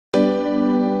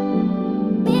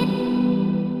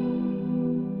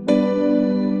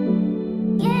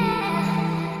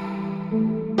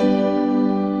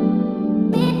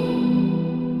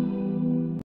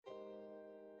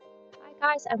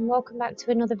guys, and welcome back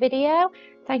to another video.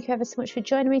 Thank you ever so much for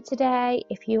joining me today.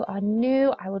 If you are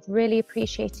new, I would really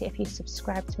appreciate it if you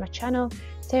subscribe to my channel.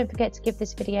 Don't forget to give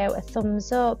this video a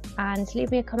thumbs up and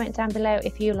leave me a comment down below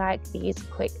if you like these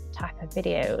quick type of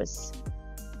videos.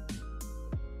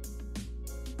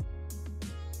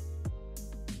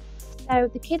 So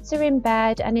the kids are in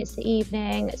bed and it's the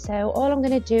evening, so all I'm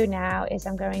going to do now is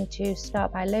I'm going to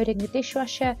start by loading the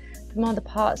dishwasher from all the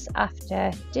pots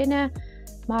after dinner.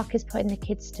 Mark is putting the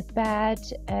kids to bed,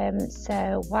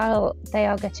 so while they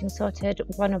are getting sorted,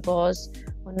 one of us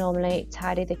will normally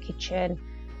tidy the kitchen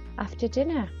after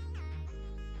dinner.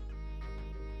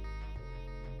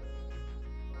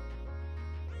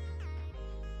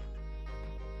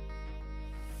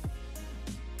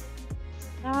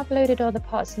 Now I've loaded all the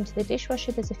pots into the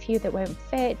dishwasher. There's a few that won't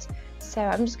fit, so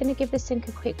I'm just going to give the sink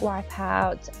a quick wipe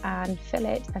out and fill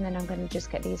it, and then I'm going to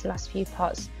just get these last few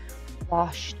pots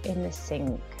washed in the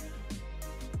sink.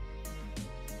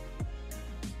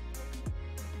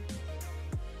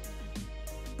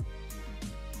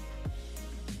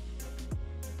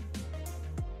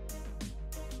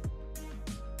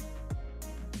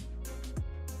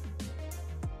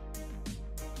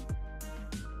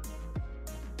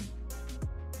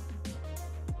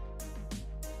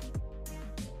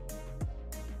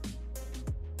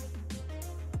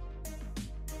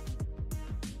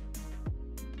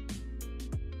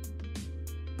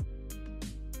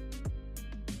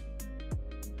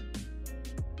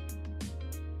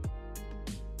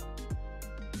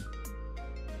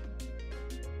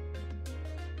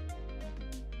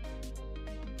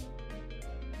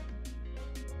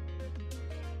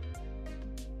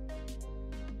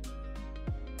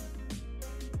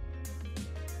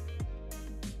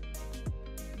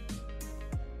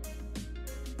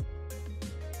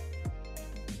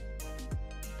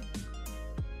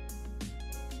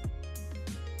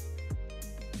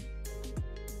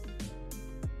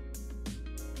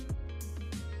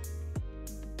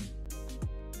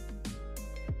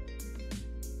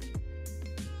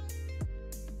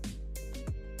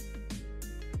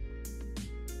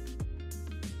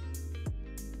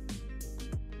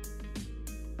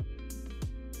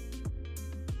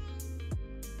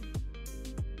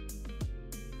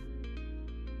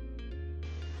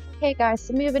 Okay guys,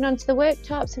 so moving on to the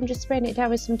worktops, I'm just spraying it down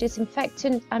with some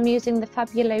disinfectant. I'm using the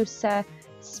Fabulosa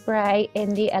spray in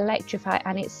the Electrify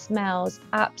and it smells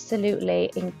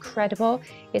absolutely incredible.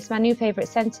 It's my new favourite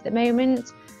scent at the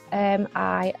moment.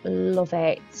 I love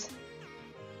it.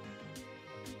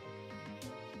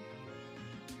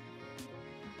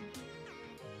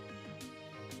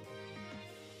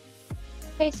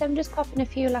 Okay, so I'm just popping a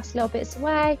few last little bits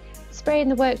away, spraying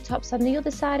the worktops on the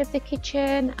other side of the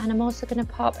kitchen, and I'm also going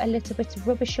to pop a little bit of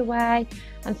rubbish away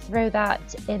and throw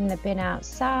that in the bin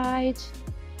outside.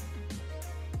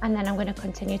 And then I'm going to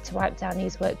continue to wipe down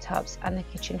these worktops and the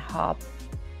kitchen hob.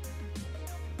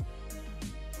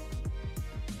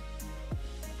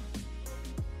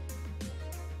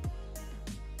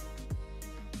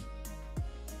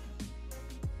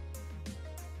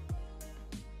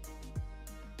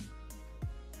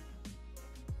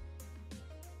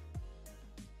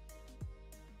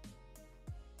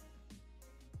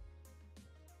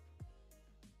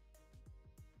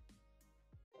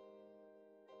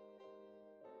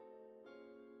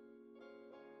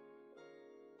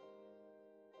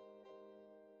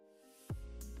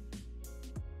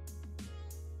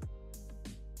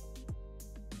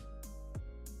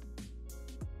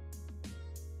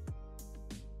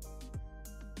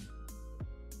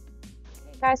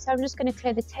 Guys, so I'm just going to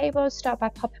clear the table, start by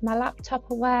popping my laptop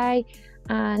away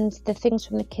and the things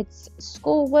from the kids'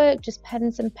 schoolwork, just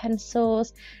pens and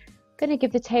pencils. I'm going to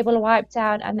give the table a wipe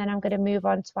down, and then I'm going to move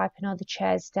on to wiping all the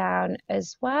chairs down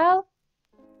as well.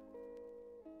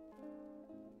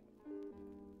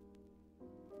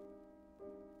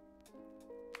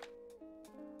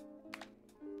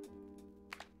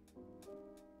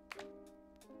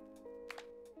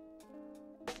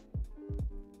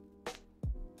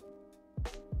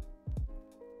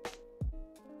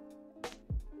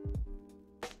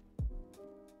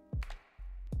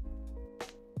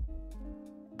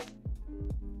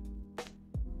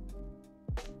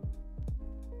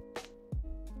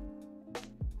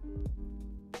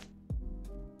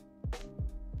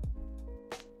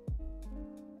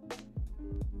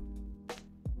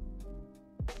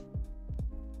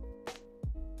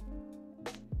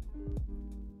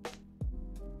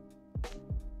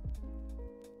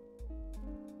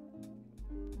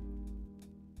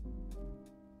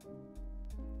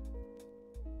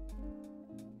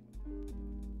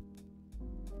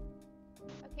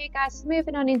 Okay guys, so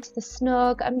moving on into the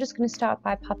snug, I'm just going to start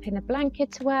by popping the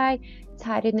blanket away,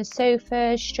 tidying the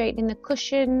sofas, straightening the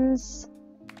cushions.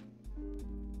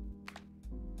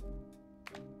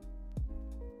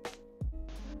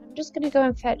 I'm just going to go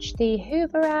and fetch the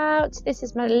hoover out. This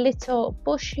is my little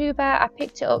bush hoover. I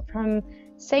picked it up from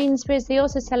Sainsbury's. They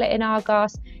also sell it in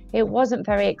Argos. It wasn't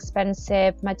very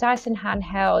expensive. My Dyson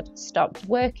handheld stopped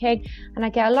working and I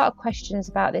get a lot of questions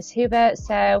about this hoover,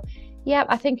 so yeah,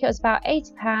 I think it was about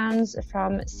 £80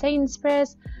 from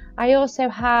Sainsbury's. I also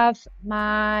have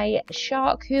my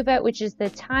Shark hoover, which is the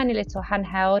tiny little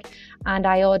handheld, and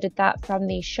I ordered that from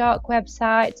the Shark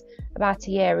website about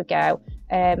a year ago.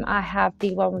 I have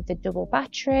the one with the double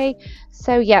battery.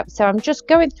 So yeah, so I'm just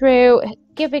going through,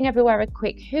 giving everywhere a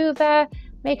quick hoover,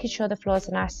 making sure the floors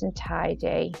are nice and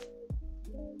tidy.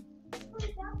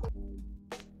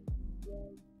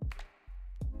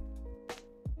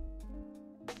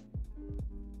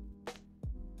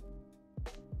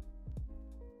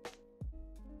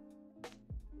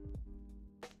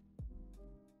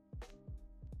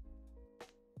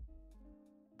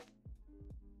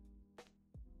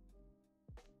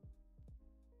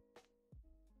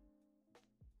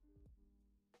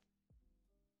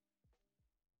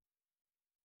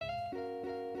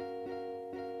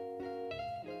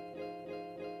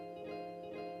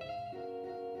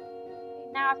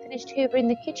 Now I've finished hoovering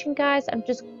the kitchen, guys, I'm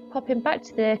just popping back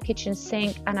to the kitchen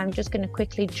sink and I'm just going to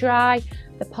quickly dry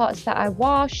the pots that I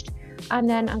washed, and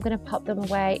then I'm going to pop them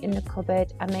away in the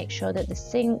cupboard and make sure that the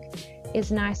sink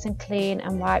is nice and clean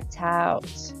and wiped out.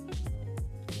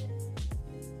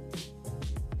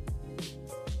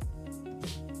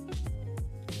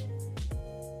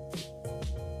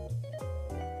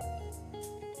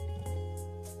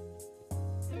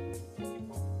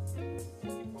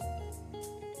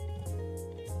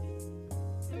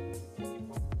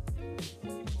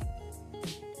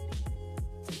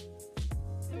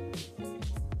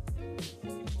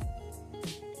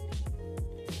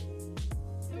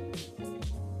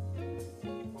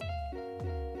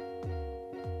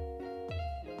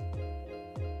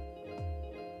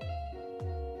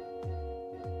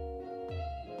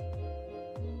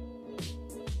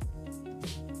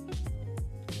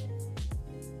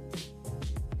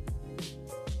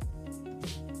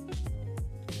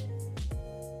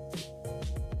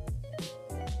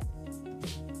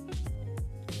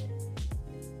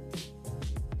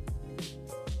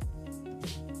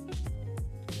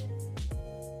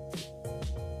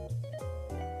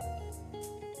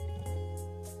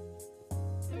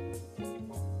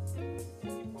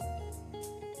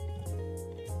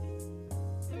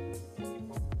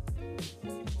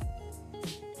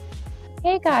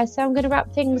 Okay guys, so I'm going to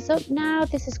wrap things up now.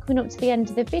 This is coming up to the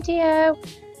end of the video.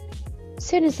 As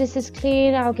soon as this is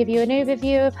clean, I'll give you an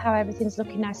overview of how everything's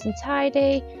looking nice and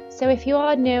tidy. So if you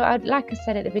are new, like I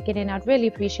said at the beginning, I'd really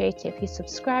appreciate it if you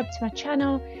subscribe to my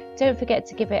channel. Don't forget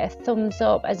to give it a thumbs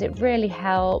up, as it really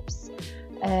helps.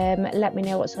 Let me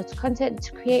know what sort of content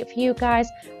to create for you guys.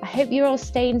 I hope you're all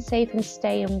staying safe and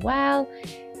staying well.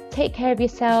 Take care of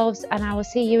yourselves, and I will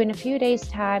see you in a few days'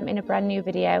 time in a brand new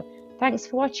video. Thanks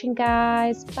for watching,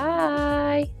 guys.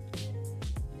 Bye.